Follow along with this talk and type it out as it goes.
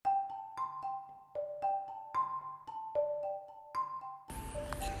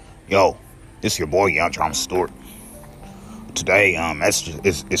Yo, this your boy Young Drama Stewart. Today,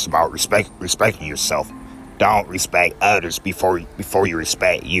 it's about respecting yourself. Don't respect others before you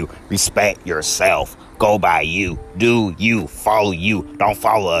respect you. Respect yourself. Go by you. Do you. Follow you. Don't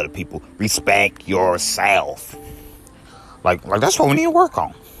follow other people. Respect yourself. Like that's what we need to work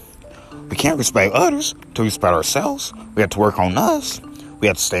on. We can't respect others to respect ourselves. We have to work on us. We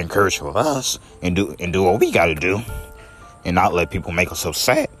have to stay encouraged with us and do what we got to do, and not let people make us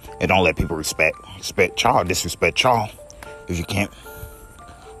upset. And don't let people disrespect y'all. If you can't,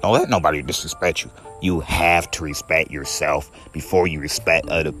 don't let nobody disrespect you. You have to respect yourself before you respect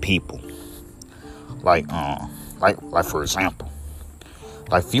other people. Like for example,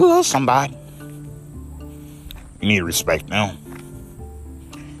 like if you love somebody, you need to respect them.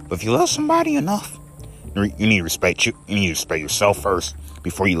 But if you love somebody enough, you need to respect you. You need to respect yourself first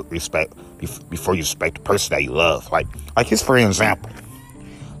before you respect the person that you love. Like just for example,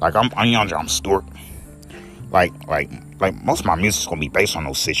 like I'm Young I'm Stewart. Like most of my music's gonna be based on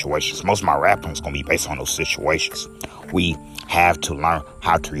those situations. Most of my rapping is gonna be based on those situations. We have to learn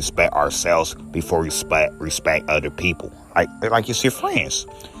how to respect ourselves before we respect other people. Like it's your friends,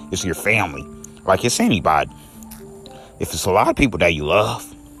 it's your family, like it's anybody. If it's a lot of people that you love,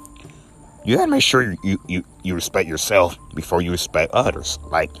 you gotta make sure you respect yourself before you respect others.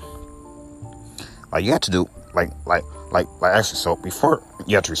 Like you have to do like ask yourself before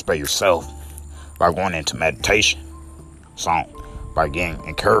you have to respect yourself by going into meditation, by getting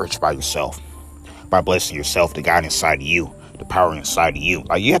encouraged by yourself, by blessing yourself, the God inside of you, the power inside of you.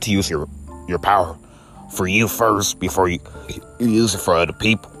 Like you have to use your power for you first before you use it for other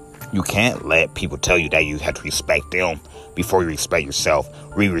people. You can't let people tell you that you have to respect them before you respect yourself.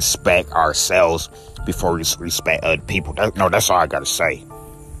 We respect ourselves before we respect other people. That's all I gotta say.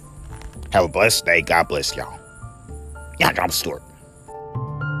 Have a blessed day. God bless y'all. Young Drama Stewart.